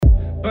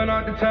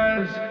like the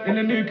tires in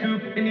the new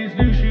coupe, in these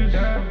new shoes.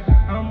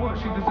 I'm what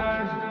she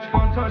desires. She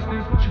can't touch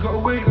this, she gotta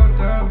wait up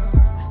down.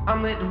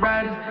 I'm with the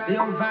riders, they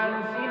on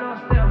violence, you know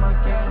I stay on my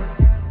game.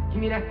 Give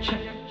me that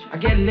check, I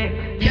get lit,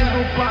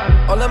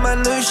 all of my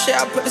new shit,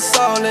 I put the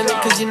soul in it.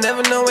 Cause you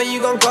never know where you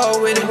gon' go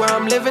with it. Where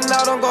I'm living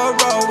now, don't go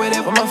roll with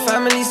it. But my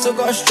family still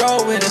got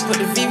stroll with it. Put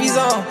the VVs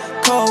on,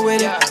 cold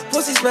with it.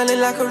 Pussy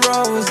smelling like a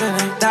rose in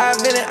it. Dive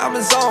in it, I'm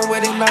a zone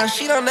with it. Nah,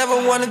 she don't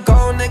ever wanna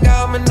go, nigga,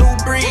 I'm a new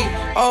breed.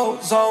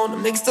 Ozone,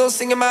 them niggas still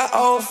singing my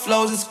old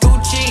flows. It's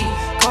Gucci,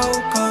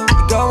 Coco.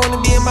 You don't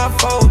wanna be in my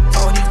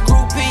photo. These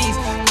groupies,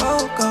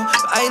 Coco.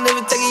 I ain't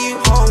never taking you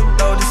home,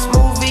 though. This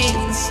movie,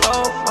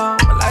 slow-mo.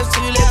 My life's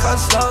too lit,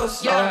 cause slow.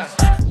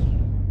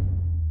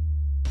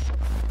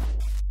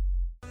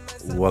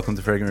 Welcome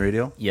to Fragment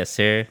Radio. Yes,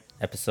 sir.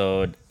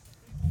 Episode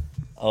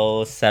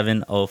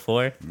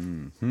 0704.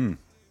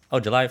 Oh,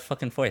 July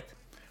fucking 4th.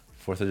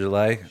 4th of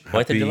July.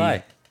 4th of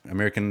July.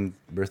 American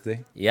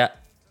birthday. Yeah.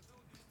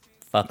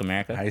 Fuck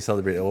America. How do you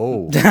celebrate?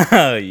 Oh.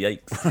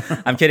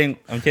 Yikes. I'm kidding.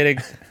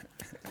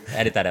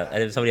 Edit that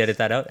out. Somebody edit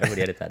that out.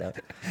 Everybody edit that out.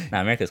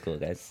 Nah, America's cool,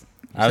 guys.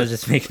 I was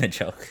just making a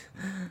joke.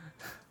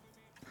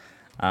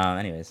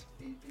 Anyways.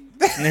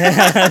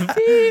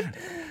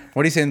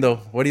 What are you saying, though?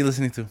 What are you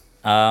listening to?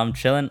 I'm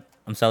chilling.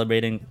 I'm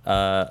celebrating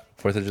 4th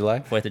of July?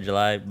 4th of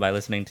July by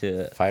listening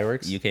to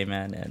Fireworks? UK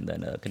Man and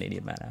then a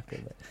Canadian man after.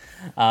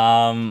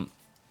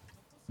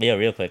 But yeah,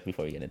 real quick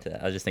before we get into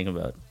that, I was just thinking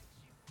about,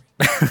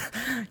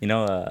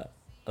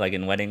 like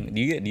in wedding.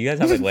 Do you guys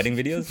have like wedding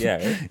videos?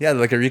 Yeah, right? Yeah,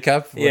 like a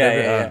recap.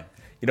 Yeah.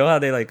 You know how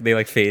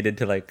they fade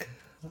into like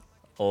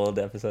old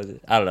episodes?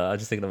 I don't know. I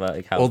was just thinking about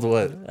like how old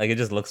what? Like it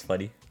just looks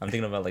funny. I'm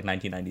thinking about like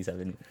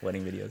 1997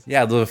 wedding videos.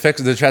 Yeah, the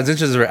effects, the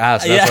transitions were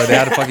ass. That's why they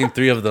had fucking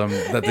 3 of them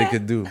that they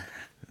could do.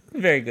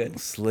 Very good.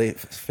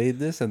 Fade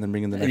this and then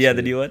bring in the next. Yeah,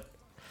 the new one.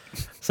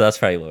 So that's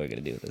probably what we're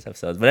gonna do with this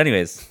episode. But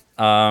anyways,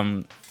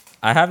 I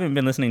haven't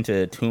been listening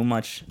to too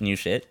much new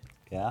shit.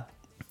 Yeah.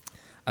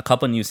 A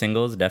couple new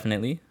singles,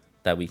 definitely,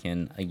 that we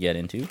can get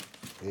into.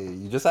 Hey,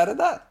 you just added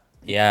that?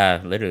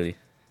 Yeah, literally.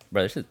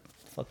 Bro, this shit's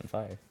fucking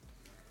fire.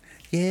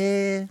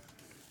 Yeah.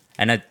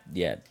 And that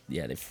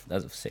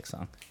was a sick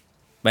song.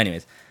 But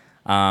anyways,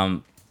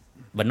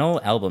 but no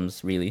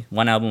albums really.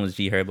 One album was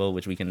G Herbo,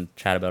 which we can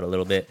chat about a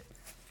little bit.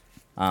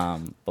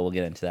 But we'll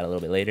get into that a little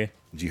bit later.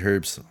 G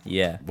Herbs.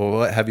 Yeah. But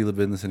what have you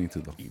been listening to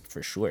though?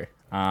 For sure.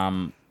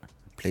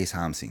 Play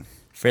something.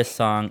 First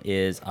song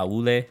is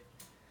Awule.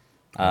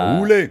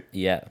 Awule.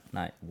 Yeah.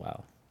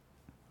 Wow.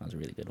 That was a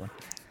really good one.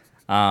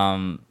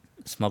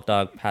 Smoke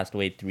Dogg passed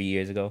away 3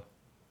 years ago.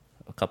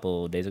 A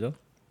couple days ago.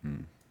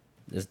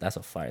 That's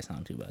a fire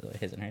song too, by the way,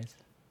 his and hers.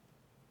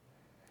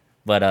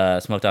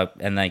 But Smoke Dogg,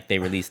 and like they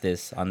released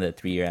this on the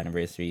 3-year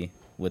anniversary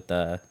with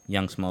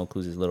Young Smoke,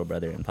 who's his little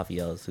brother, and Puffy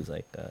L's, who's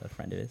like a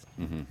friend of his.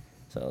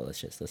 So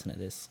let's just listen to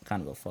this.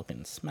 Kind of a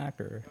fucking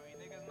smacker.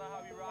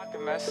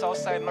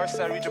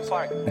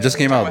 It just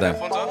came out then.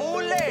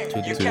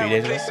 2 3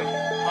 days ago.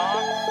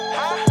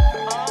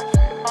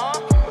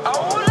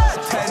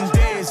 10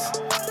 days,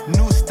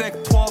 new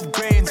stick, 12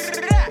 grains.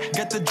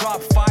 Get the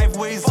drop 5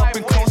 ways up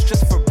and close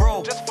just for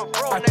bro.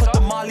 I put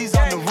the mollies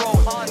on the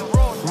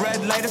road.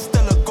 Red light is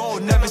still a goal.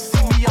 Never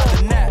see me on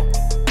the net.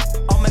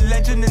 I'm a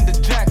legend in the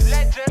jacks.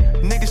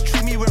 Niggas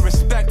treat me with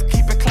respect.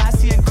 Keep it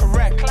classy and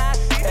correct.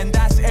 And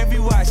that's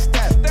everywhere I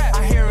step.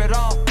 I hear it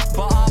all,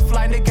 but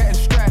offline they getting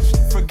stretched.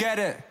 Forget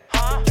it.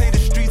 Play the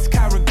streets,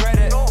 can't regret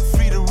it.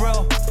 Free the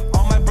real.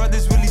 All my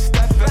brothers really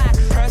stepping.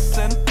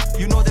 Pressing,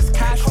 you know this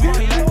cash we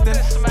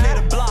collecting. Play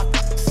the block,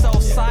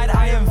 south side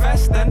I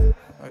invest in.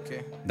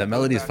 Okay. That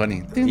melody is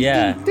funny.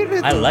 Yeah,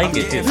 I like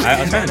it too.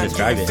 I was trying to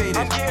describe it. It's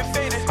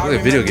like a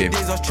video game.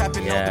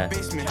 Yeah.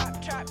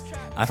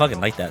 I fucking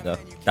like that though.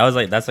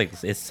 That's like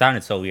it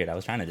sounded so weird. I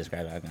was trying to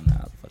describe it. I don't know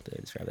how the fuck to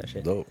describe that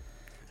shit. Dope.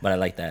 But I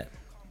like that.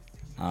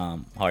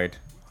 Hard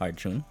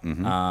tune.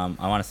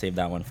 I want to save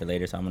that one for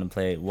later, so I'm gonna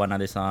play one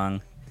other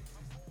song.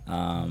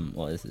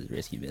 Well, this is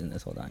risky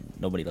business. Hold on.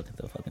 Nobody look at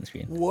the fucking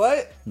screen.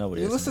 What?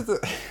 Nobody. You listen to.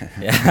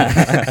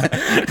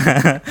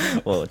 Yeah.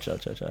 Whoa, chill.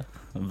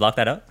 Block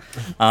that out.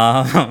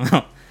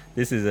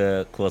 This is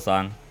a cool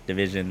song.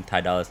 Division,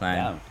 Ty Dolla $ign.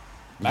 Yeah.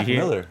 Mac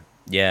Miller.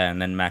 Yeah,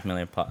 and then Mac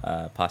Miller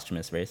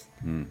posthumous verse.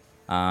 Did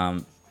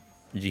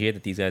you hear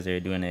that these guys are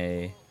doing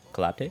a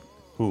collab tape?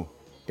 Who?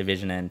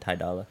 Division and Ty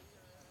Dolla.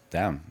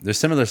 Damn, they're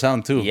similar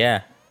sound too.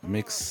 Yeah.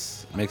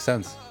 Makes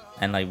sense.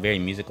 And like very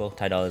musical.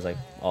 Ty Dolla is like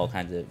all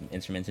kinds of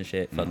instruments and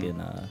shit. Fucking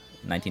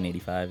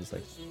 1985 is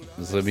like.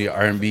 This is gonna be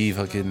R&B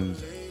fucking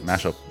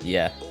mashup.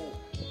 Yeah.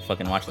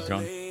 Fucking Watch the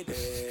Throne.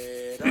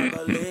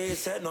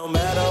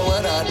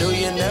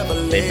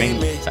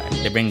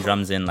 They bring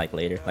drums in like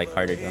later, like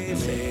harder drums and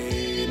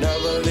shit. I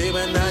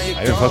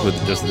even fuck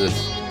with just this.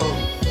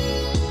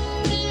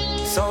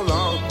 So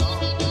long.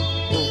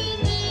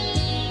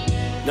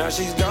 Now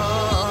she's gone.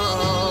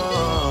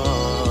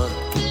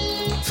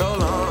 So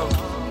long.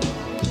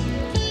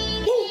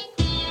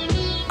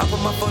 I put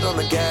my foot on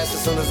the gas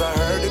as soon as I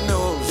heard the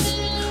news.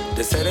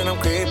 They say that I'm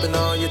creeping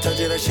on you, told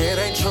you that shit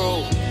ain't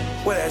true.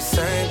 Well, that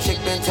same chick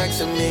been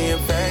texting me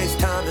and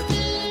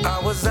FaceTiming.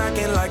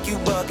 like you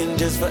bugging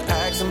just for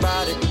asking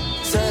about it.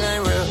 Say it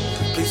ain't real,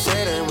 please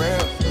say it ain't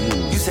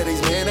real. You said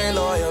these men ain't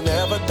loyal,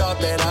 never thought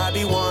that I'd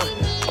be one.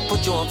 I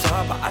put you on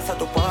top, I start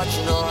to watch,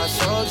 you know I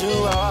showed you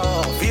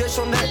all. Via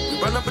your neck,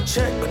 we run up a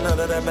check, but none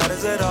of that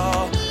matters at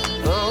all.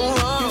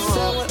 You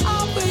said what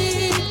I'll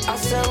be, I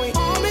said we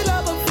only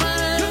love a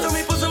friend. You told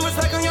me put some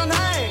respect on your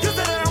name. You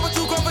said that I was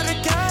too grown for the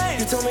game.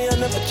 You told me I'll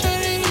never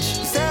change.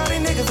 You said all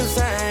these niggas the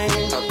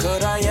same. How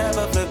could I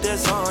ever flip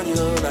this on you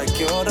like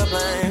you're to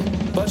blame?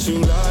 But you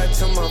lied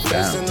to my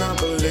face and I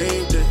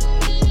believed it.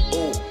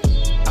 Ooh,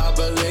 I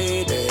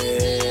believed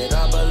it.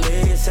 I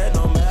believed it. Said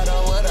no matter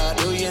what I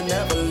do, you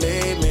never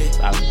leave me.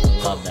 I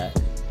love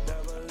that.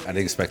 I didn't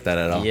expect that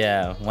at all.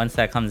 Yeah, once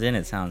that comes in,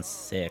 it sounds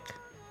sick.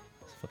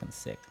 It's fucking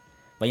sick.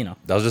 But you know.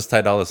 That was just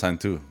Ty Dolla $ign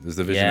too. This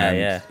division.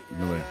 Yeah.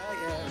 Miller.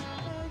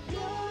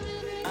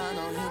 I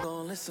know you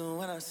gon' listen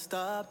when I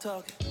stop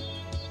talking.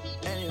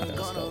 And you're Okay, let's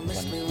gonna go.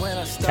 miss One- me when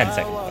I 10 start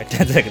seconds. walking.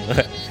 10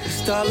 seconds.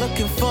 Start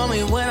looking for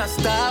me when I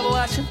stop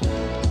watching.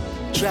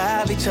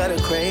 Drive each other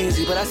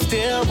crazy, but I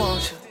still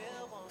want you.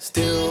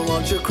 Still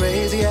want your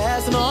crazy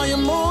ass and all your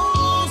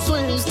mood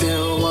swings.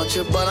 Still want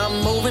you, but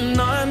I'm moving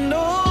on.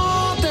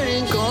 No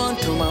thing going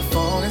through my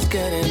phone is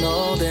getting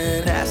old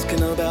and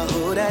asking about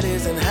who that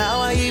is and how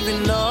I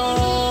even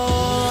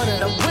know that.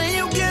 Now when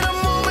you get a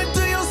moment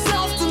to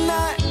yourself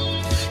tonight,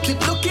 keep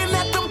looking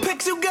at them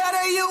pics you got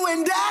of you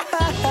and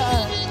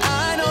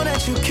I know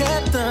that you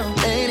kept them,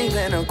 ain't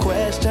even a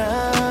question.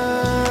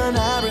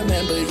 I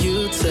remember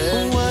you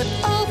said, what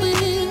are we?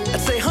 I'd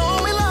say,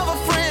 homie, love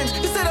a friend.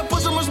 You said I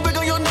put some respect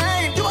on your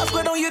name. You ask,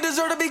 why don't you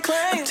deserve to be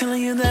claimed? I'm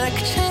telling you that I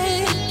could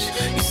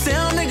change. You say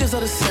all niggas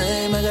are the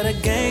same. I got a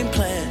game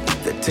plan.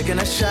 They're taking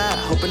a shot,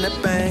 hoping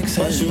that banks.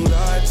 But you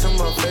lied to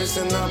my face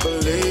and I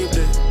believed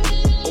it.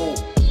 Ooh,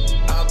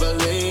 I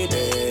believed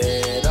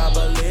it. I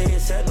believed it.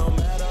 Said no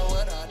matter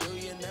what I do,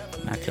 you never.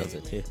 That kills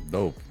it too.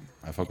 Dope.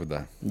 I fuck with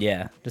that.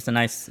 Yeah, just a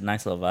nice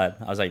little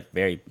vibe. I was like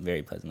very,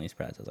 very pleasantly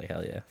surprised. I was like,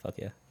 hell yeah, fuck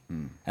yeah.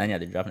 And then yeah,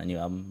 they're dropping a new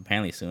album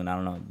apparently soon. I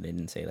don't know. They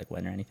didn't say like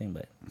when or anything,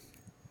 but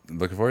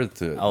Looking forward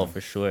to it. oh,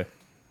 for sure.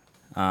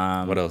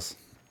 What else?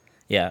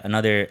 Yeah,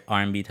 another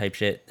R&B type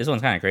shit. This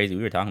one's kind of crazy.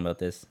 We were talking about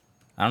this.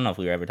 I don't know if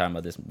we were ever talking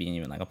about this being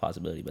even like a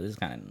possibility, but this is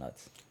kind of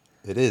nuts.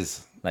 It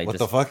is. Like what just-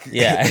 the fuck?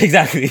 Yeah,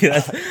 exactly.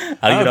 That's,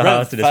 I don't even know how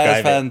else to describe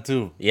it. fan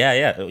too.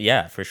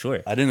 Yeah, for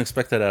sure. I didn't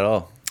expect that at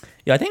all.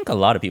 Yeah, I think a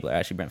lot of people are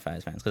actually Brent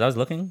Faiyaz fans because I was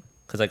looking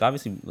because like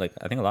obviously like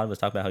I think a lot of us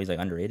talk about how he's like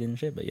underrated and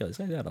shit, but yo, this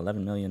guy's got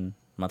 11 million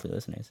monthly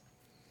listeners.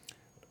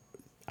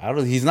 I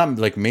don't. He's not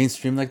like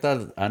mainstream like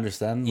that. I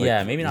understand. Like,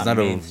 Yeah, maybe it's not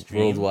not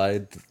mainstream. a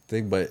worldwide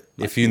thing, but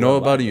Must if you be know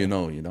about worldwide, it, you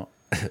know. You know.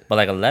 But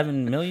like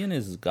 11 million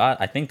is God.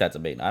 I think that's a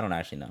big. I don't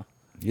actually know.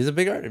 He's a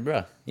big artist,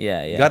 bro.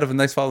 Yeah, You yeah, got a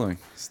nice following.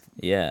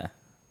 yeah.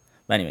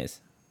 But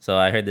anyways, so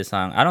I heard this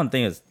song. I don't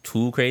think it's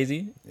too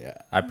crazy. Yeah.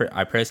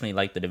 I personally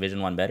like the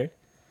Division one better,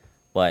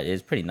 but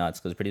it's pretty nuts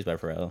because it's produced by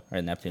Pharrell or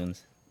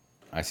Neptunes.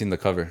 I seen the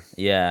cover.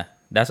 Yeah,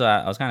 that's why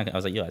I was kind of. I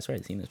was like, yo, I swear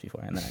I'd seen this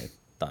before, and then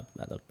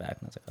I looked back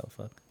and I was like, oh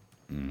fuck.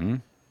 Mm-hmm.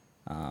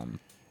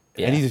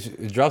 Yeah. And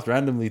it dropped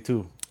randomly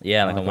too.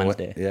 Yeah, like On a the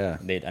Wednesday. yeah.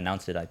 They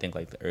announced it, I think,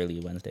 like the early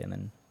Wednesday, and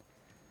then.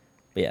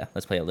 But yeah,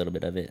 let's play a little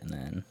bit of it, and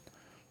then.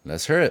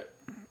 Let's hear it.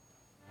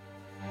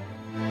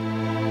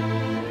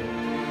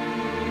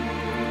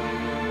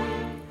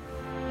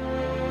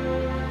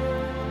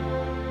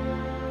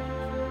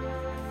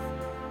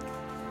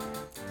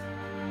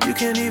 You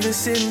can't even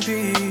sit in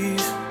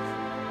peace,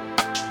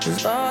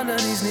 'cause all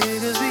of these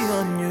niggas be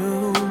on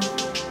you.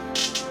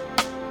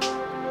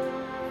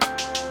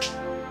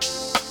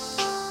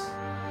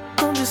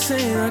 I'm just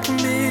saying I can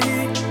be,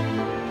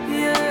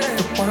 yeah,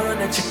 the one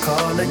that you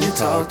call and you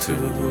talk to,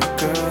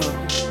 girl.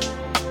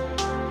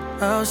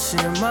 I'll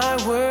share my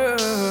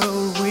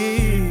world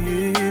with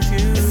you.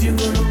 If you're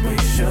gonna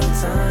waste your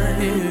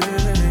time,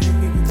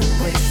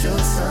 then waste your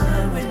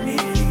time with me.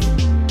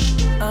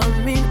 I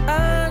mean,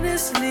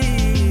 honestly,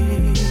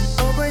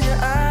 open your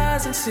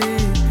eyes and see.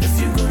 If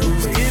you're gonna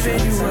waste your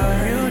time,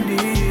 what you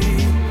need,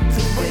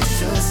 then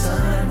waste your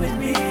time with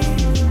me.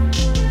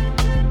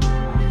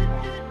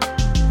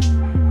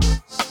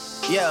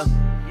 Yeah.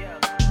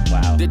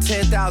 Wow. The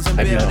 10,000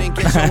 I know. building,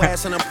 get your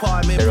ass an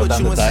apartment, They wrote put down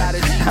you the inside time. a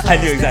G-class. I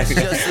knew exactly.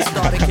 That's just the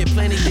start. Get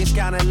plenty things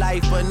count in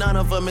life, but none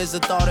of them is the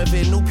thought of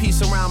it. New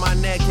piece around my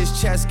neck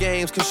is chess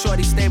games, cause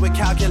shorty stay with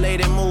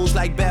calculated moves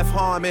like Beth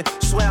Harmon.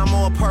 Swear I'm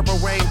more Purple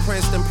Rain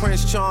Prince than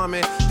Prince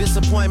Charming.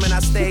 Disappointment,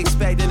 I stay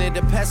expecting it.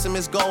 The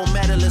pessimist, gold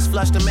medalist,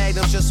 flush the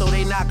magnums just so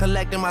they not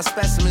collecting my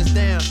specimens.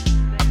 Damn.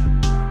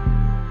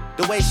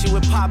 The way she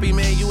with Poppy,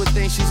 man, you would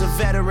think she's a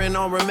veteran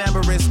on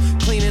remembrance.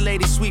 Cleaning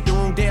lady, sweep the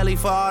room daily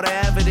for all the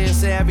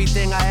evidence of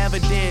everything I ever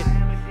did.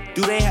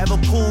 Do they have a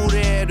pool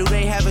there? Do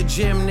they have a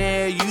gym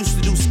there? You used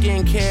to do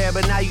skincare,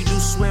 but now you do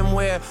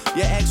swimwear.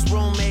 Your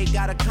ex-roommate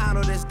got a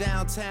condo that's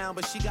downtown,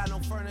 but she got no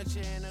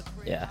furniture in her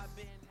crib. Yeah.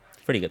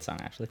 Pretty good song,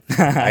 actually.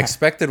 I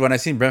expected when I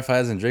seen Brent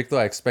Faiyaz and Drake though,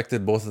 I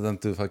expected both of them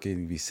to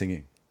fucking be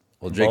singing.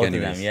 Well, Drake Both of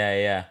anyways. them.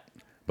 Yeah.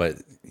 But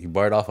he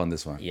barred off on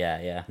this one.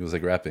 Yeah. He was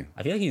like rapping.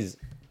 I feel like he's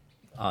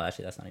Oh,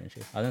 actually, that's not even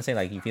true. I was gonna say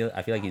like I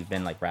feel like he's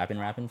been like rapping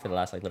for the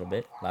last like little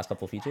bit, last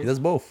couple features. He does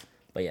both.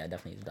 But yeah,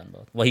 definitely he's done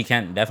both. Well, he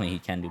can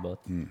do both.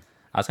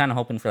 I was kind of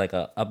hoping for like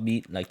a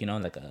upbeat, like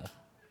like a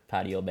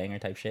patio banger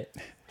type shit,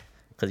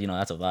 because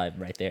that's a vibe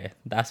right there.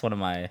 That's one of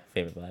my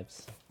favorite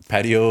vibes.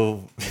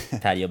 Patio.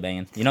 Patio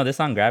banging. This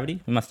song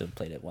Gravity? We must have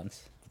played it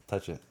once.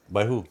 Touch it.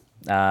 By who?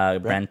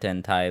 Brent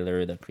and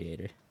Tyler, the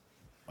Creator.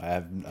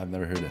 I've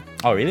never heard it.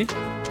 Oh really?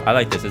 I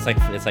like this. It's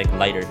like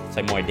lighter. It's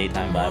like more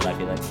daytime vibe. I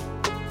feel like.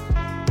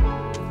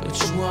 But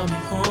you want me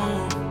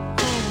home.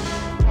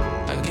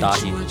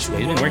 Dahi. Yeah,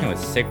 he's been working with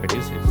sick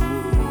producers.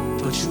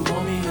 But you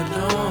want me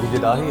alone. He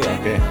did Dahi?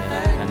 Okay.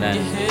 And then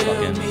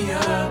fucking. Me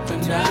up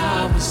and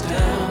now it's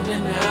down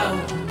and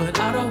out. But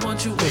I don't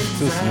want you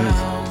waiting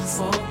around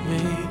for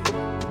me.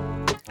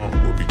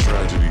 Would be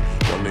tragedy.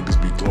 Y'all niggas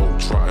be globe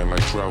trotting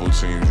like travel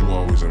teams. You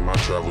always in my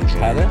travel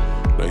dream.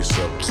 Lace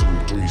up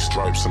 2, 3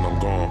 stripes and I'm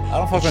gone. I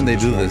don't fuck when they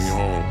do this.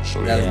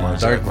 Show That my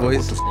dark jack,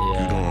 voice. Like, what the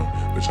f you doing?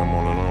 Bitch, I'm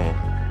on and on.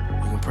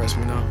 You gonna press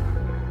me now?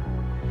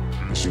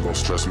 And she gon'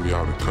 stress me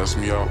out and cuss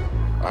me out.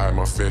 I had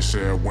my fair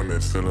share of women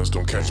feelings,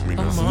 don't catch me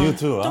now. You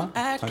too, huh? Don't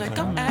act like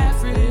I'm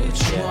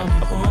average. You want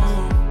me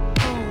home.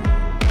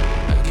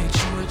 I get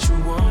you what you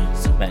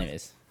want. But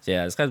anyways, so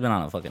yeah, this guy's been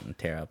on a fucking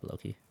tear up, low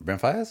key.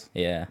 Brent Faiyaz?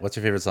 Yeah. What's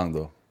your favorite song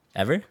though?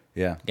 Ever?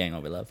 Yeah. Gang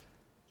Over Love.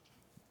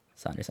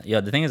 Yo,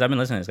 the thing is, I've been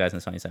listening to this guy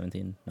since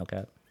 2017. No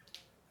cap.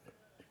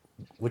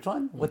 Which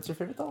one? What's your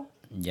favorite though?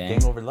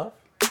 Gang Over Love?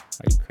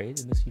 Are you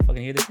crazy? You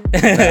fucking hear this shit? I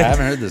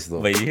haven't heard this though.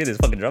 Wait, you hear this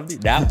fucking drum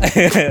beat now?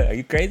 Are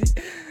you crazy?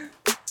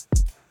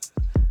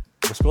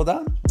 Well, scroll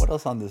down. What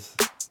else on this?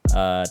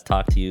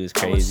 Talk to You is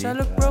crazy.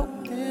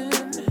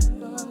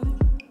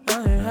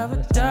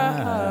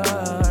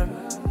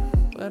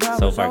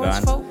 So Far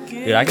Gone.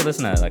 Dude, I could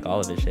listen to like all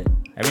of his shit.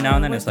 Every now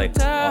and then it's like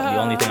the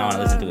only thing I want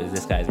to listen to is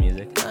this guy's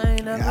music.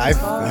 I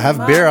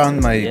have beer on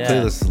my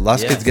playlist.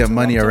 Lost Kids Get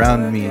Money,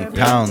 Around Me,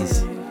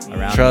 Pounds,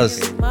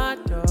 Trust.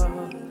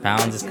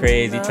 Pounds is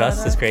crazy.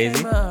 Trust is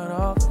crazy.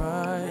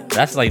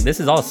 That's like, this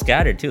is all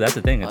scattered too. That's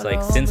the thing. It's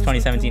like since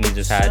 2017, he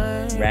just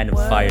had random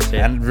fire shit.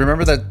 And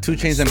remember that 2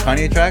 Chainz and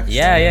Kanye track?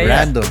 Yeah.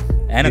 Random.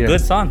 And a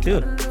good song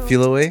too.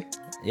 Feel Away?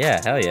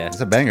 Yeah, hell yeah. It's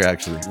a banger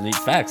actually.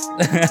 Facts.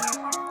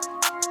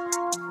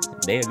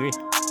 They agree.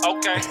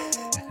 Okay.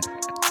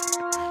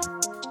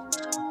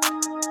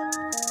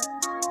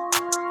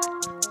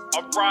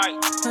 Alright.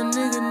 A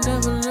nigga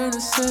never learn to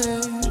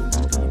say.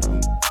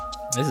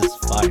 This is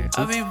fire.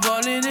 I be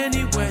ballin'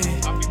 anyway.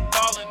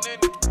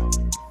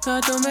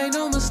 God don't make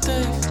no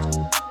mistakes.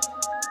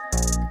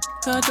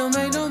 God don't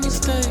make no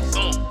mistakes.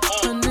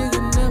 A nigga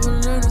never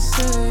learn to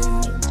say.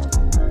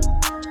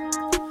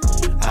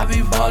 I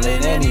be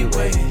ballin'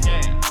 anyway.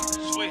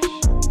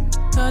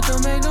 God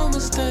don't make no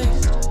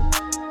mistakes.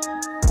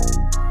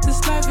 This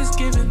life is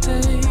give and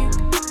take.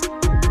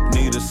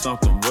 Needed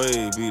something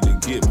wavy to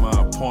get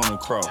my point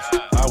across.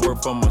 I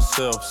work for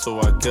myself, so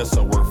I guess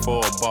I work for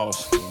a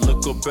boss.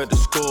 Look up at the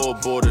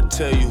scoreboard to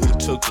tell you who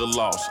took the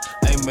loss.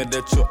 Aiming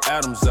at your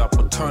Adam's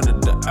apple, turn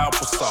it to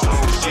applesauce.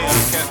 Yeah,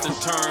 Captain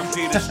Turn,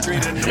 Peter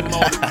Street, and the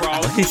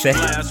motocross. What he say?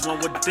 Last one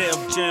with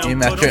Def Jam.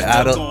 Aim after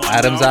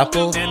Adam's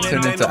apple,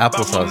 turn into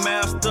applesauce.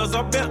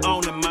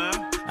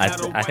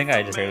 I think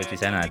I just heard what you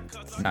said, and I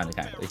sounded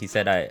kind of. He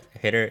said I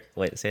hit her.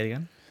 Wait, say it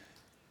again.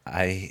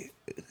 I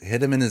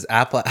hit him in his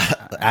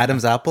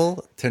Adam's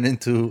apple, turned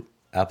into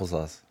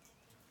applesauce.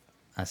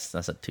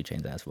 That's a 2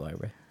 Chainz ass bar,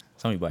 bro.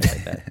 So many bars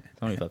like that.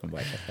 So many fucking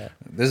bars like that.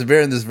 There's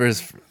beer in this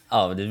verse.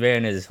 Oh, there's bear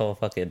in his whole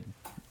fucking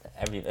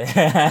everything.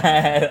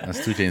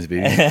 That's 2 Chainz,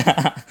 baby.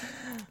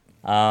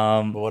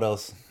 But what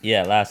else?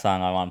 Yeah, last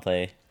song I want to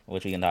play,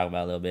 which we can talk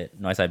about a little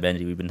bit. Northside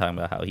Benji, we've been talking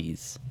about how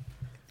he's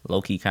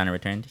low-key kind of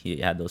returned. He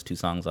had those 2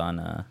 songs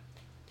on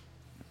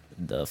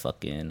the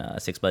fucking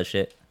Six Buzz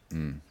shit.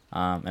 And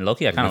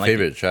low-key, I kind of like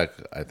favorite track,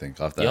 I think,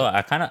 off that. Yo,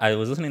 I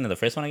was listening to the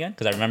first one again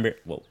because I remember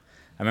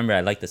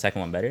I liked the second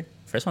one better.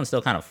 First one's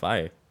still kind of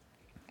fire.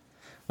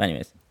 But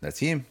anyways, That's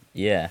him.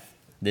 yeah,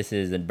 this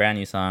is a brand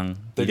new song.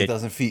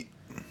 30,000 feet.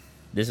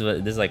 This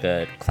is like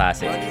a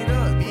classic,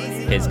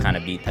 his kind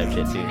of beat type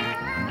shit too.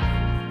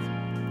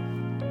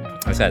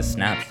 This guy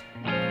snaps.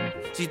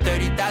 She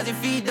 30,000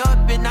 feet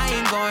up and I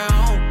ain't going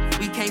home.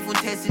 We came from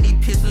testing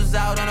these pistols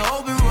out on the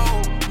open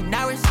road.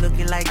 Now it's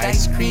looking like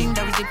ice cream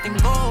that was dipped in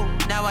gold.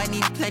 Now I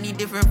need plenty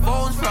different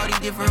phones for all these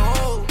different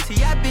hoes.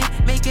 See, I've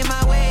been making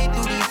my way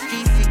through these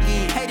streets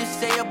again. Hate to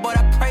say it, but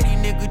I pray these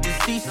niggas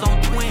deceased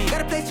on twin.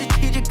 Gotta play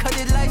strategic cause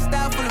this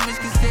lifestyle full of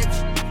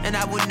misconception. And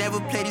I would never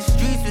play the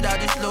streets without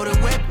this loaded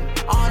weapon.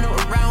 Honor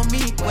around me,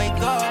 wake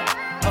up.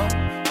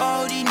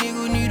 Oh, these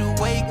niggas need to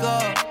wake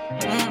up.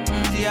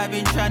 See, I've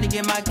been trying to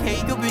get my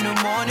cake up in the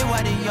morning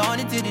while they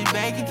yawning till this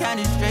bank account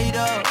is straight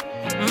up.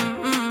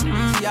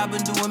 See, I've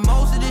been doing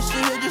most of this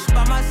shit here just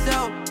by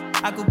myself.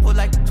 I could put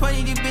like 20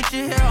 of these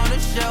bitches here on the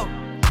shelf.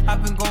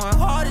 I've been going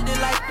harder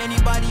than like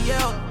anybody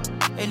else.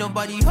 Ain't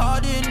nobody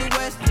harder in the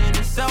West than in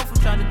the South.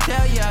 I'm trying to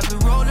tell ya, I've been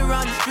rolling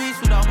around the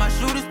streets with all my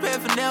shooters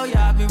paraphernalia.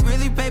 I've been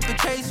really paper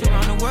chasing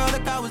around the world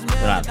like I was We don't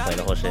have to play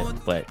the whole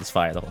shit, but it's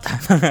fire the whole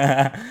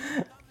time.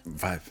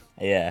 Vibe.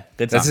 Yeah,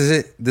 good song.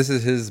 This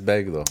is his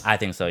bag though. I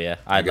think so. Yeah,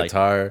 The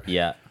guitar.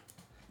 Yeah,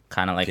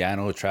 kind of like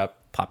piano, trap,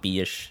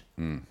 poppy-ish.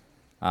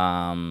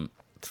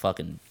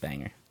 Fucking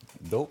banger.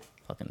 Dope.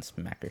 Fucking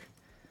smacker.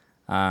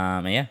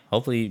 And yeah,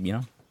 hopefully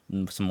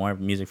some more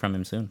music from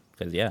him soon.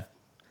 Because yeah,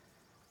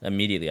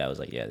 immediately I was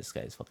like, yeah, this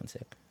guy is fucking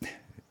sick.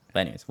 But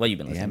anyways, what you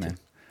been listening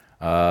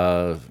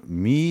to?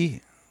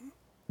 Me,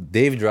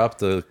 Dave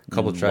dropped a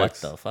couple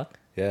tracks. What the fuck?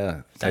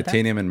 Yeah, Santan?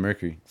 Titanium and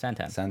Mercury.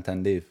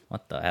 Santan Dave.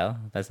 What the hell?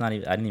 That's not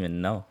even. I didn't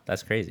even know.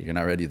 That's crazy. You're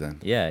not ready then.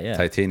 Yeah.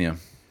 Titanium.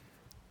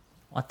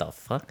 What the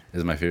fuck?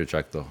 Is my favorite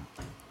track though.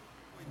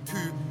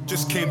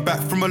 Just came back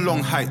from a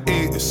long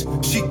hiatus.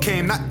 She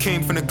came, that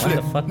came from the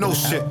clip. No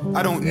shit,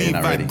 I don't need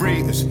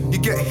vibrators. You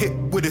get hit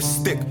with a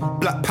stick.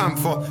 Black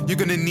Panther, you're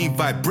gonna need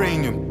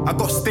vibranium. I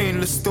got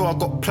stainless steel, I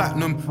got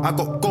platinum. I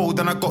got gold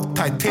and I got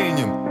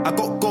titanium. I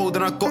got gold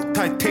and I got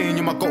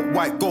titanium. I got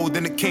white gold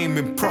and it came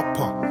in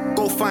proper.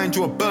 Go find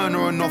you a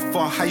burner and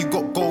offer. How you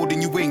got gold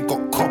and you ain't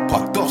got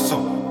copper.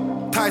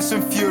 Dosser.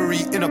 Tyson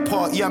Fury in a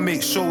party, I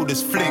make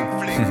shoulders fling.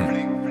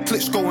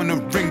 Klitschko in the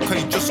ring, cause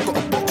he just got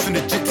a box from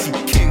the Gypsy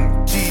King.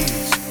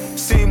 Jeez,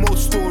 same old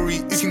story.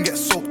 You can get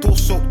soaked or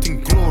soaked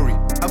in glory.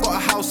 I got a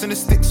house in the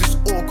sticks, it's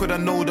awkward. I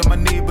know that my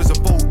neighbours are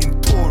voting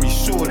Tory,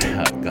 surely.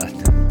 Oh God.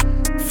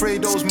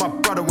 Fredo's my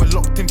brother, we're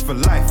locked in for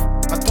life.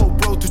 I told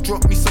bro to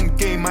drop me some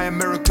game. My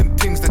American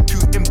things, they're too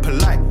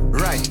impolite.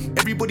 Right,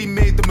 everybody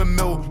made them a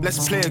mill.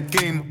 Let's play a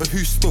game, but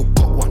who's still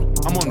got one?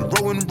 I'm on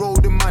Rowan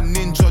Road in my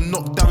Ninja,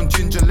 knock down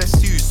Ginger. Let's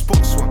see who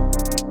spots one.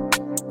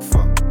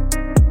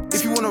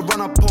 If you wanna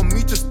run up on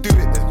me, just do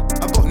it then.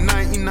 I got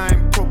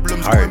 99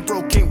 problems, going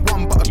broke ain't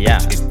one, but a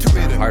bitch is two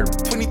of them.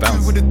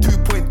 22 with a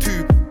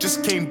 2.2,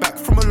 just came back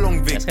from a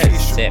long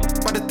vacation.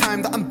 By the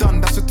time that I'm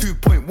done, that's a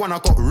 2.1. I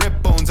got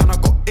red bones and I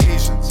got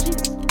Asians.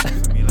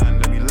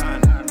 Let me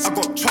land. I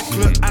got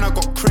chocolate and I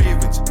got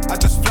cravings. I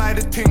just fly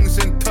the things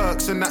in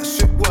Turks and that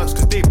shit works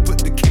cause they put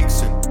the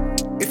cakes in.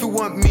 If it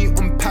weren't me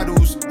on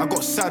paddles, I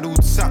got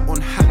saddled, sat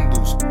on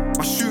handles.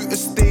 My shooter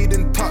stayed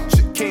in touch,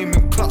 it came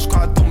in clutch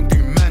cause I don't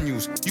do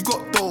manuals. You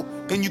got dope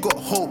and you got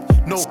hope.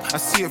 No, I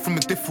see it from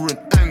a different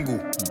angle.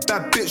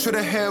 That bitch with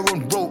her hair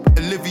on rope,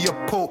 Olivia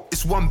Pope,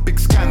 it's one big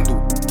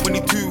scandal.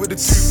 22 with a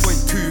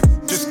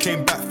 2.2, just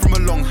came back from a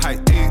long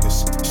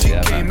hiatus. She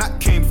came, that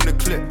came from the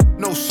clip.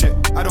 No shit,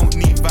 I don't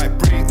need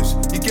vibrators.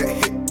 You get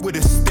hit with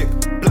a stick.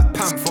 Black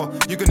Panther,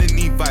 you're gonna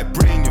need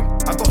vibranium.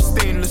 I got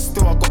stainless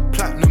steel, I got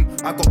platinum.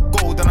 I got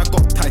gold and I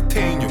got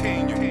titanium.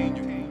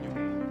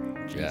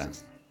 Yeah.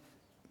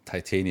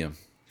 Titanium.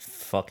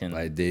 Fucking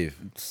by Dave.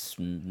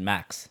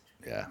 Max.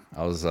 Yeah,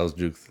 I was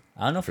juked.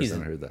 I don't know if he's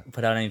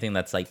put out anything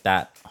that's like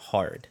that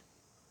hard.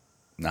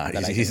 Nah,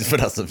 he's put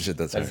out some shit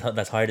that's hard.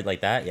 That's hard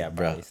like that? Yeah,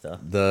 probably still.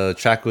 The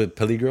track with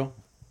Peligro?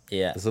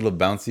 Yeah. It's a little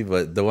bouncy,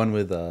 but the one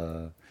with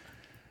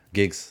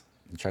Gigs.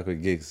 The track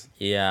with Gigs.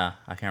 Yeah,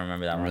 I can't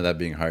remember that one. Remember that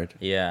being hard?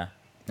 Yeah.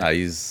 Nah,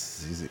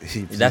 he's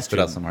put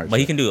out some hard But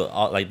shit. he can do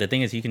all, like the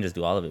thing is he can just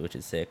do all of it, which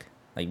is sick.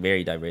 Like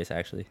very diverse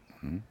actually.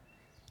 Mm-hmm.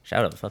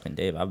 Shout out to fucking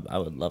Dave. I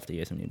would love to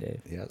hear some new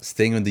Dave. Yeah.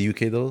 Staying in the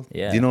UK though.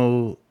 Yeah. Do you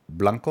know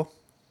Blanco?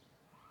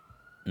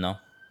 No.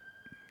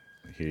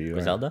 Here you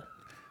Griselda? are.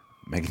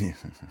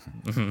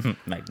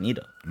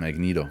 Magneto.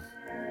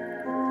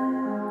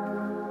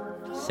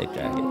 Sick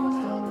jacket.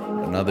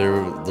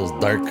 Another those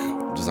dark,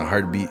 just a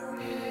hard beat.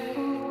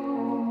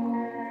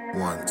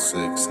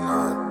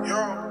 169.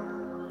 Yo.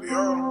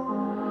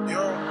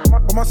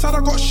 On my side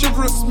I got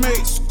chivalrous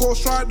mates,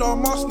 Ghost Rider,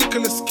 Mask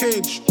Nicolas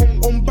Cage.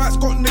 On backs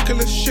got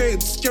Nicolas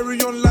Shades, scary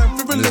online,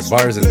 frivolous. There's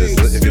bars in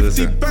this if you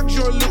listen. 50 bags,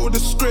 you're a little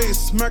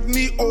disgrace.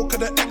 Magneto, cause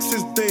the X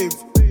is Dave.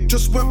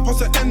 Just went past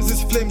the ends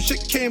is flame.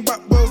 Shit came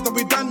back Wells, now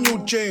we Daniel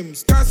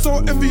James. Guys so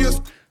envious.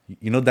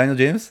 You know Daniel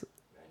James?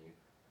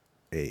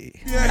 Hey.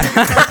 Yeah,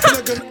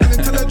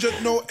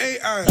 intelligent, no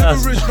AI.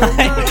 Average, no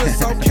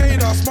virus,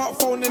 Al-Qaeda.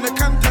 Smartphone in a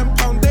can,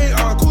 £10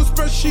 data. Cool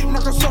spreadsheet,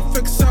 Microsoft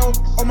Excel.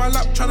 On my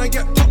lap, trying to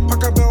get top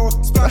Packer Bell.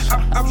 Splash,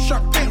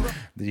 abstract paint.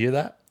 Did you hear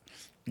that?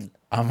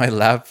 On my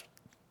lap,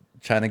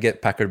 trying to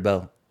get Packard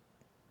Bell.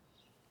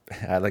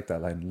 I like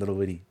that line, little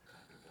witty.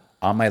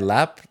 On my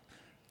lap,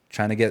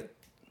 trying to get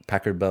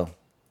Packard Bell.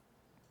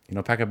 You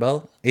know Packard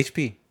Bell?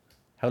 HP.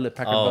 Hewlett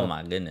Packard Bell. Oh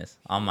my goodness.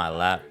 On my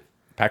lap.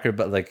 Packard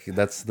Bell, like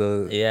that's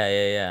the.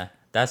 Yeah.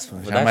 That's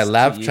on my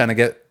lap, trying to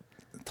get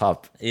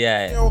top.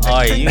 Yeah. Oh,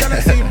 are you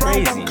crazy?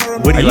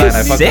 What are you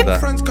sick?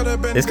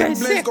 This guy's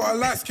sick. Got a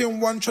light skin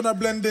one trying to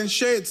blend in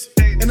shades.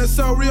 In a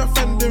cell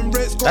reoffending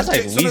rates. That's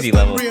like Weezy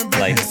level.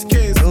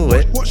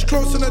 Like, watch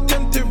close and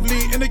attentively.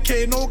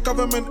 Indicate no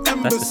government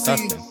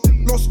embassy.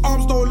 Lost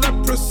arms, no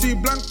leprosy.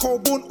 Blanco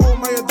bone, all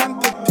my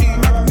identity.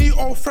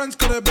 Magneto friends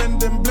got a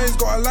bending blaze.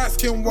 Got a light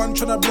skin one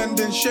trying to blend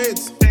in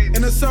shades.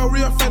 In a cell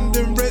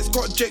reoffending rates.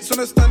 Got Jakes on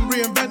the stand,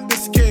 reinvent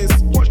this case.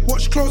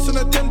 Watch close and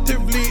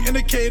attentively.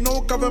 Indicate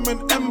no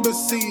government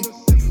embassy.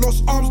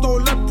 Lost arms, no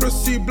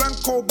leprosy.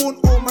 Blanco bone,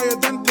 all my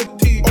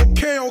identity.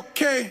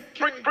 Okay.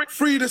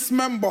 Free this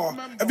member.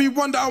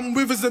 Everyone that I'm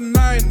with is a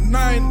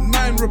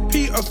 999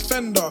 repeat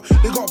offender.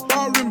 They got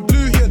bar in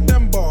blue here,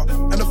 Denver.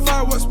 And the 5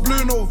 I watch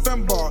Blue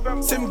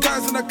November. Same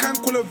guys in the can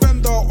call a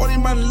vendor. Only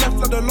man left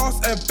like the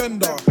last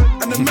airbender.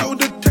 And the metal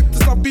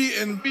detectors are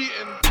beating.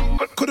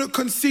 Couldn't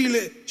conceal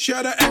it. She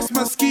had an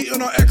X-Man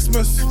skeeting on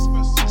Xmas.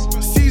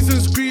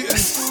 Season's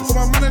greetings. For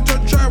my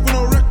manager driving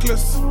all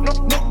reckless.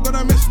 Not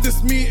gonna miss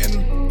this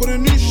meeting. Got a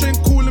new Shane,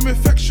 cool him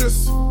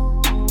infectious.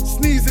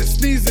 Sneeze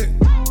it.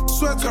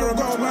 Swear to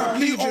God, my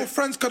bleed old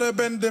friends coulda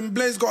bending.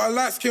 Blaze got a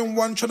light skin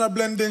one tryna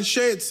blend in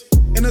shades.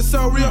 In a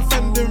cell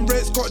re-offending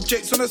rates, got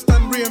Jakes on the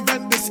stand,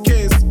 reinvent this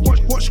case.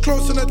 Watch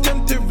close and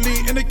attentively,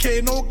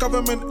 indicate no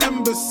government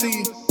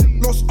embassy.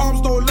 Lost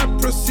arms, no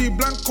leprosy.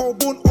 Blanco,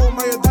 born all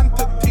my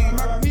identity.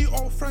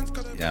 Magneto friends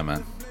coulda. Yeah,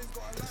 man.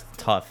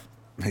 Tough.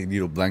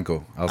 Magneto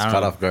Blanco. I was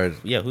caught off guard.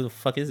 Yeah, who the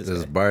fuck is this?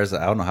 There's guy? bars.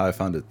 I don't know how I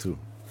found it too.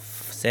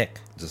 Sick.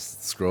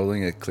 Just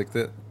scrolling, I clicked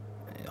it.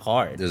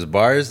 Hard. There's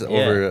bars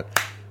over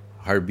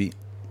heartbeat.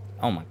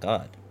 Oh my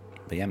god.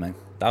 But yeah, man.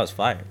 That was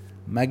fire.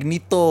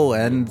 Magneto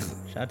and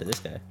shout out to this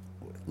guy.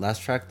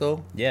 Last track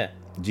though. Yeah.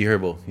 G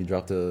Herbo. He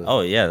dropped a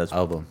that's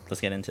album. Let's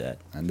get into that.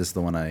 And this is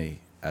the one I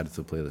added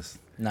to the playlist.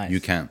 Nice. You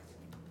Can't.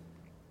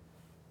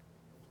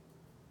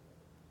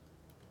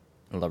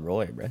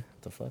 Leroy, bro. What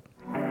the fuck?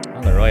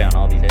 I'm Leroy on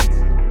all these hits.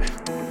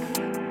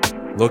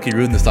 Loki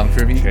ruined the song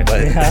for me.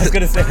 But yeah, I was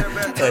gonna say,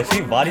 if he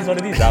bodies one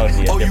of these, that would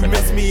be a different. You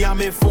miss me? I'm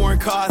in foreign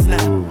cars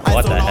now. Ooh,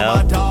 what the hell?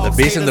 The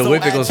bass in the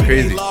whip, it goes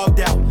crazy.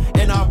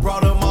 And I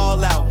brought them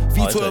all out.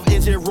 V12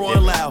 engine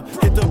roaring loud.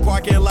 Hit the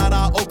parking lot,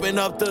 I open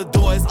up the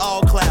doors,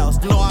 all clouds.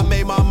 Know I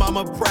made my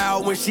mama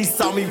proud when she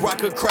saw me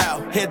rock a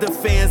crowd. Had the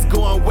fans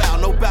going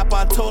wild. No bap,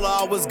 I told her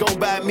I was gonna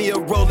buy me a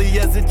rollie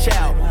as a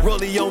child.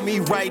 Rollie on me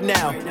right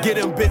now. Get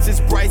them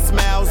bitches bright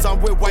smiles.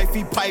 I'm with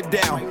wifey pipe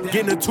down.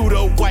 Getting a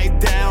tutor wipe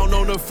down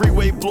on the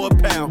freeway, blow a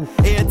pound.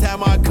 Every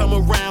time I come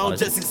around,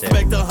 just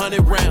expect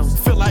 100 rounds.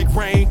 Feel like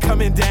rain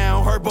coming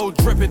down. Herbo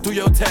dripping through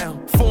your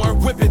town. Foreign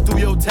whipping through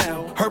your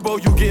town.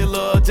 Herbo, you get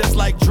love just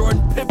like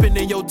Jordan Pippen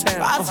in your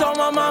town. I told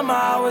my mama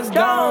I was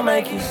gonna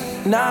make it.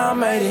 Now I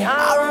made it.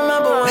 I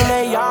remember when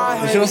they all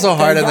hated. This shit was so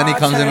hard and then he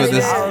comes in with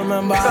this. I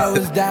remember I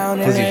was down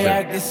and they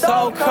acted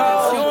so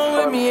cold. You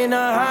went with me in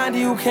a Honda,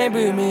 you can't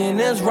beat me in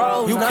this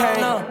road. You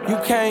can't.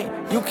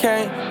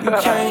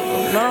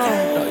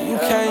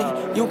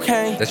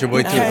 That's your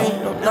boy too.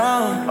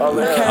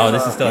 Oh,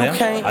 this is still him?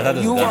 I thought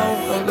this was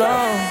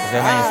done.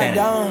 I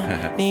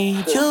don't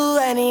need you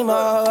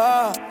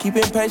anymore.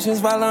 Keeping patience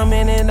while I'm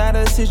in and out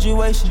of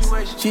situations.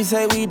 She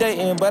say we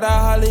dating, but I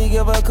hardly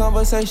give her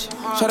conversation.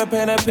 Try to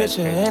paint a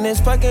picture, and it's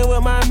fucking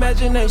with my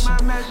imagination.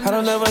 I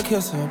don't ever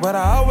kiss her, but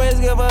I always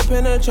give her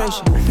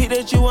penetration. Repeat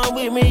that you want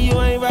with me, you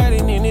ain't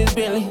riding in this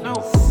Bentley.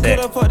 Could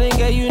afford and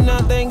gave you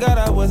nothing, God,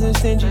 I wasn't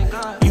stingy.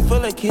 You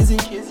full of kizzy,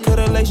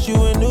 could've laced you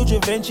in New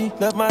Givenchy.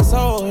 Left my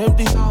soul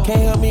empty,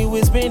 can't help me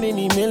with spending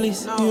these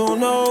millies. You don't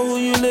know who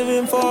you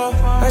living for.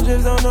 I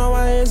just don't know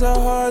why it's so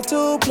hard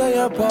to play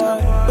a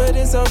part. But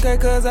it's okay,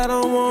 cause I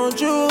don't want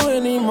you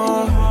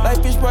anymore.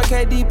 Like fish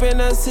broadcast deep in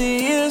the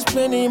sea, is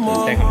plenty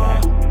more.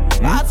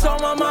 I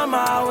told my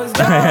mama I was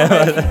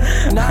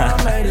down. Now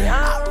I made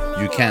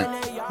it. You Can't.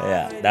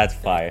 Yeah, that's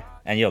fire.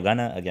 And Yo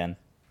Gunna again,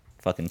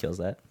 fucking kills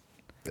that.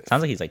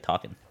 Sounds like he's like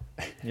talking.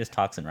 He just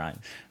talks and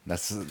rhymes.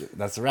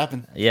 That's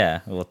rapping.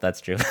 Yeah, well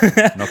that's true.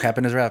 No cap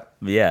in his rap.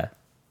 But yeah,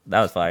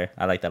 that was fire.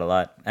 I like that a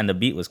lot, and the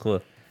beat was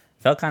cool.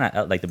 Felt kind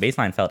of like the bass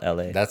line felt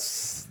LA.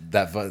 That's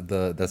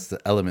the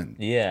element.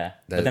 Yeah,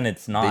 but then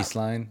it's not bass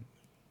line.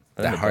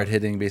 That hard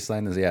hitting bass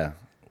line is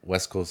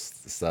West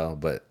Coast style,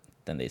 but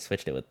then they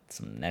switched it with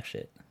some next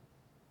shit.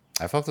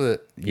 I fucked with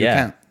it. You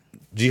Can't.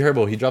 G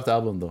Herbo, he dropped the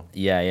album though.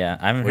 Yeah.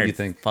 I haven't What do heard you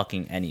think?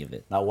 fucking any of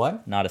it. Not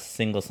one? Not a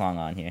single song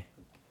on here.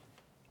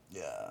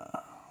 Yeah.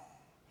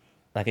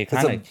 Like it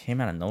kind of came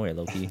out of nowhere,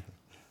 low key.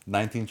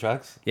 19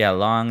 tracks? Yeah,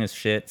 long as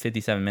shit.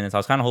 57 minutes. I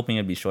was kind of hoping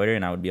it'd be shorter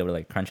and I would be able to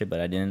like crunch it, but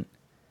I didn't.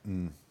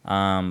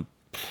 Fuck,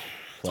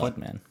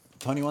 man.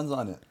 21's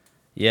on it.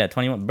 Yeah,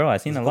 21. Bro,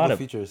 I've seen a lot of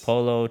features.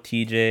 Polo,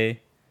 TJ,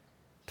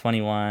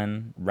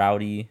 21,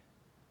 Rowdy.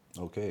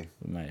 Okay.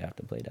 We might have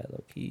to play that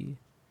low key.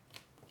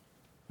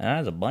 And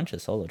there's a bunch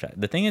of solo tracks.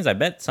 The thing is, I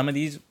bet some of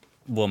these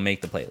will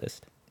make the playlist.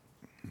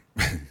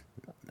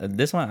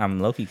 This one, I'm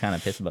low key kind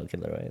of pissed about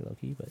Kid Leroy, low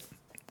key, but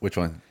Which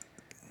one?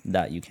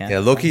 that you can't. Yeah,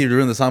 low key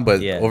ruined the song, but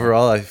Yeah.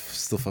 overall, I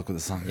still fuck with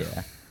the song.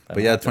 Yeah.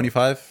 But yeah,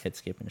 25. Hit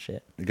skip and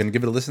shit. You're gonna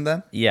give it a listen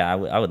then? Yeah,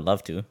 I would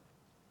love to.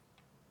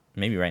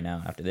 Maybe right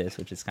now after this,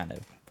 which is kind of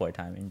poor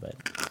timing, but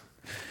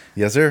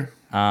Yes, sir.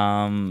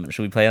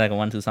 should we play like a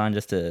 1-2 song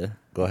just to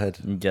Go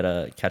ahead. get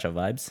a catch up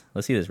vibes?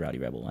 Let's see this Rowdy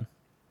Rebel one.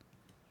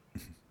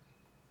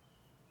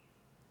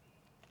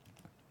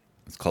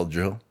 It's called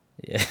Drill.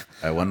 Yeah.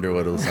 I wonder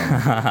what it'll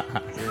sound.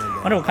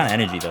 Wonder what kind of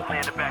energy they'll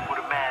come.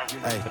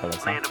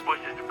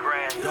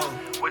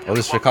 Oh,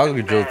 there's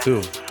Chicago Drill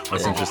too.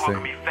 That's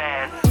interesting.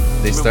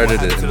 They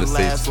started it in the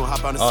States.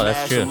 Oh,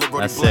 that's true.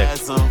 That's sick.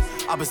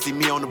 Obviously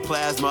me on the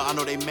plasma. I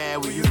know they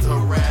mad, we used to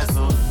harass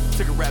them.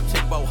 Took a rap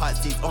check, both hot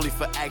seats, only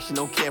for action.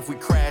 Don't care if we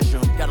crash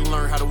them. Gotta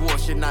learn how to war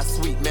shit, not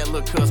sweet. Met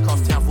little cuz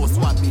cross town for a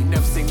swap meet.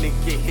 Never seen niggas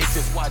can't get hit,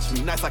 just watch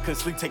me. Nights I couldn't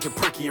sleep, taking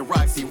Perky and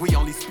Roxy. We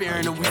only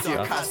sparing and we see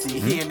Akasi.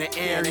 He in the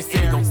air, they say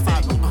he gon'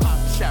 stop me.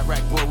 Shot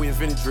rack boy, we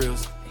invented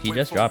drills. He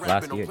just dropped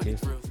last year too.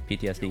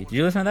 PTSD. Did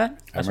you listen to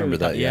that? I remember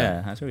that.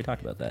 Yeah, that's where we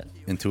talked about that.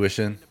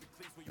 Intuition.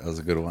 That was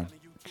a good one.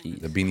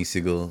 Jeez. The Beanie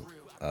Siegel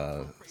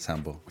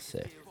sample.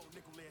 Sick.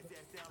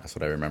 That's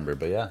what I remember.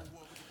 But yeah.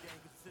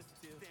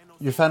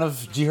 You're a fan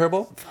of G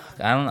Herbo?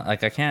 I don't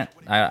like. I can't.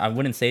 I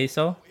wouldn't say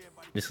so.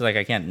 Just 'cause, like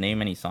I can't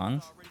name any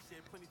songs.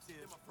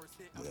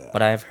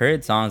 But I've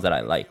heard songs that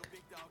I like.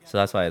 So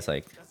that's why it's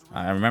like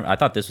I remember. I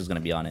thought this was gonna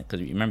be on it because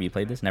you remember you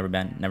played this. Never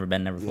Been, Never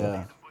Fall.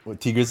 Yeah. What,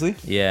 T Grizzly?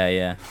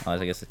 Yeah. Oh,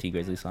 I guess the T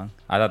Grizzly song.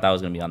 I thought that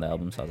was gonna be on the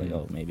album, so I was like,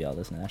 oh, maybe I'll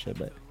listen to that shit.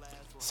 But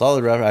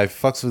solid rapper. I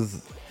fucks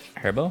with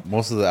Herbo.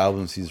 Most of the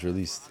albums he's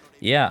released.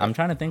 Yeah, I'm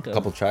trying to think of a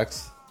couple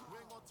tracks.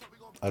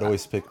 I'd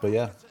always pick, but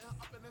yeah,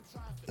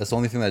 that's the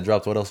only thing that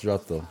dropped. What else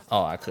dropped though?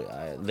 Oh, I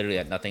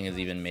literally nothing has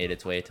even made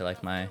its way to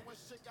like my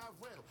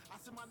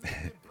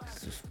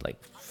just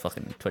like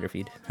fucking Twitter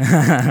feed,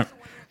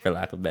 for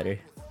lack of better.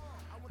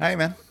 All right,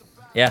 man.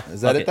 Yeah.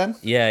 Is that it then?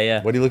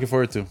 Yeah. What are you looking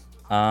forward to?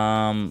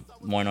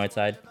 More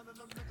Northside.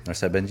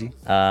 Northside Benji.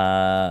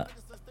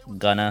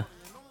 Gunna.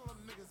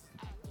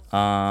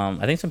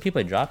 I think some people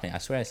are dropping. I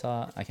swear I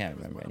saw. I can't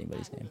remember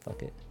anybody's name.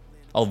 Fuck it.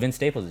 Oh, Vince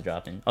Staples is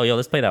dropping. Oh, yo,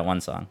 let's play that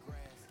one song.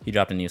 He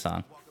dropped a new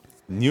song.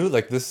 New,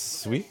 like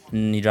this week?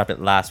 He dropped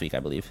it last week, I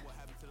believe.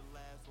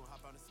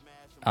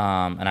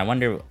 And I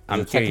wonder.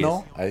 I'm curious.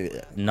 Techno?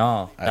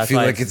 No. I feel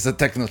like it's a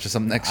techno to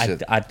some next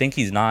shit. I think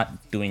he's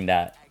not doing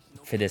that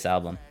for this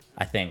album.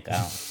 I think. I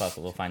don't. Fuck.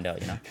 We'll find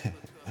out. You know.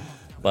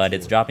 But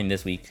it's dropping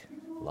this week.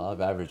 Law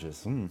of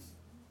averages. I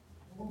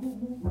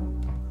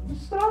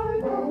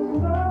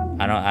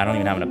don't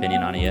even have an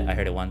opinion on it yet. I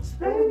heard it once.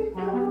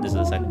 This is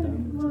the second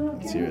time.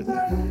 Let's hear it.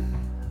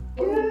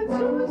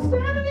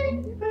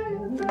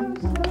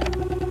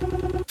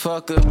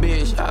 Fuck a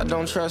bitch, I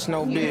don't trust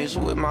no bitch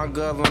with my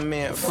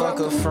government. Fuck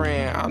a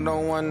friend, I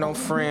don't want no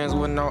friends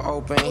with no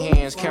open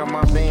hands. Count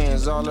my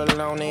bands all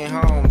alone at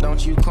home.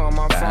 Don't you call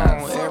my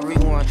phone.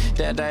 Everyone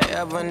that I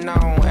ever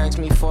known ask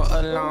me for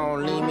a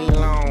loan. Leave me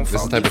alone. This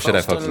is the type of shit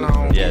I fuck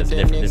with. Yeah, it's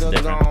different. This is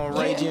different.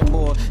 Raging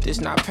boy, this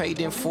not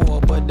paid in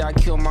full, but I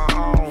kill my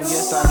own.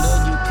 Yes, I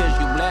love you cause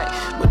you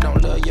black, but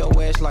don't love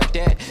your ass like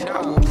that. I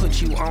will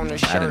put you on the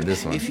shirt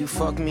if you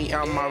fuck me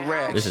out my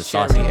rack. This is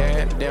saucy.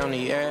 Down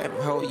the app,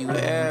 hold you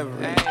average.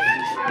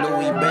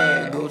 Louis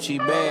bag, Gucci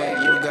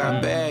bag, you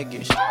got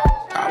baggage.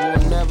 I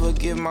will never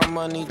give my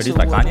money to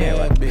a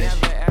bad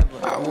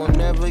bitch. I will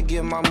never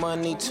give my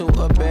money to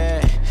a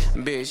bad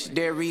bitch.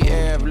 Derry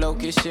Ave,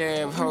 Locust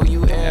Ave, ho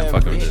you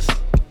average.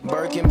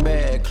 Birkin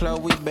bag,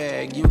 Chloe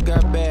bag, you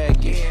got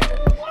baggage.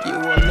 You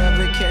will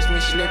never catch me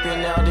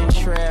slipping out in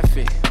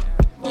traffic.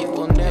 You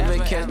will never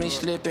catch me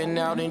slipping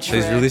out in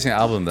traffic. So he's releasing an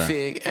album then?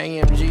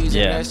 AMGs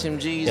Yeah. and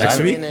SMGs. Next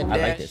week? I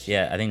like this.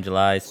 Yeah, I think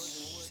July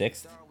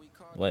 6th.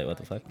 Wait, what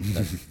the fuck?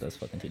 That's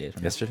fucking 2 days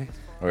from now. Yesterday?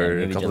 Or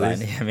maybe a couple July,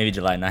 days? maybe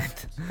July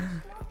 9th.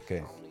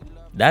 Okay.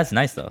 That's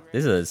nice though.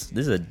 This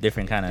is a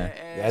different kind of.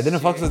 Yeah, I didn't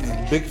fuck with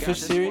Big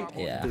Fish Theory.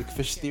 Yeah. Big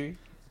Fish Theory.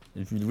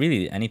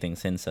 Really anything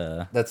since.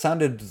 That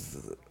sounded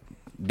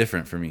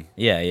different for me.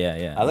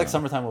 Yeah. I like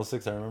Summertime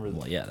 06. I remember.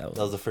 Well, yeah, that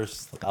was the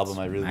first album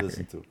I really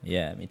listened to.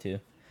 Yeah, me too.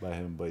 By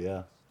him, but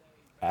yeah.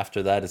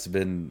 After that, it's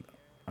been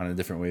on a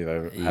different wave. I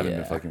haven't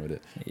been fucking with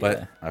it.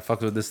 But I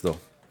fucked with this though.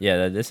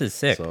 Yeah, this is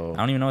sick. So, I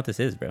don't even know what this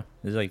is, bro.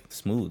 This is like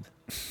smooth.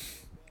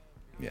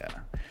 Yeah.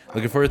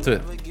 Looking forward to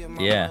it.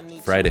 Yeah.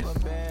 Friday.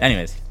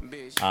 Anyways,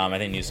 I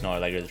think New Snow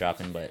Allegra is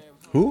dropping, but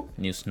who?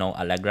 New Snow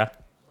Allegra.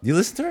 You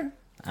listen to her?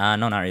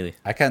 No, not really.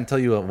 I can't tell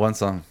you one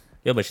song.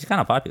 Yo, but she's kind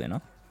of popular, no?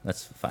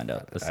 Let's find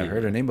out. Let's see. I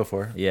heard her name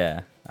before.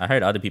 Yeah, I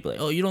heard other people like,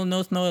 oh, you don't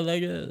know Snow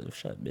Allegra?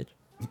 Shut up, bitch.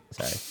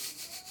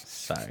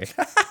 Sorry.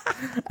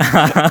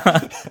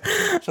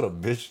 Shut up,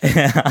 bitch.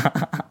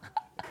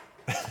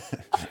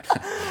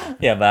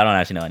 Yeah, but I don't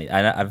actually know any.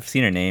 I've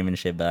seen her name and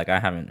shit, but like I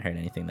haven't heard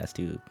anything that's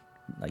too,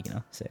 like, you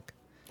know, sick.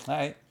 All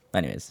right.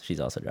 Anyways, she's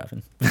also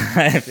dropping.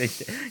 In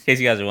case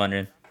you guys are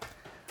wondering.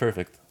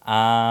 Perfect.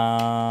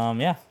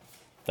 Yeah,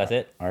 that's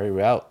it. All right,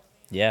 we're out.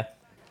 Yeah.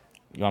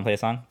 You want to play a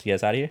song to get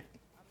us out of here?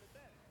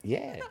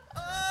 Yeah.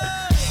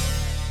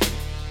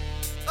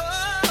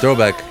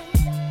 Throwback.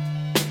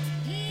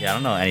 Yeah, I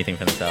don't know anything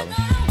from this album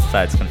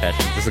besides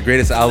Confession. It's the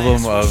greatest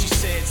album of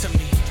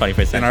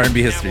 21st in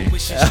R&B history.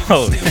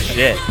 Oh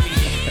shit.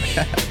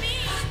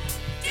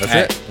 That's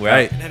it. We're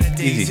out.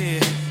 Easy.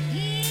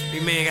 We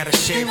may gotta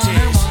share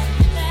tears.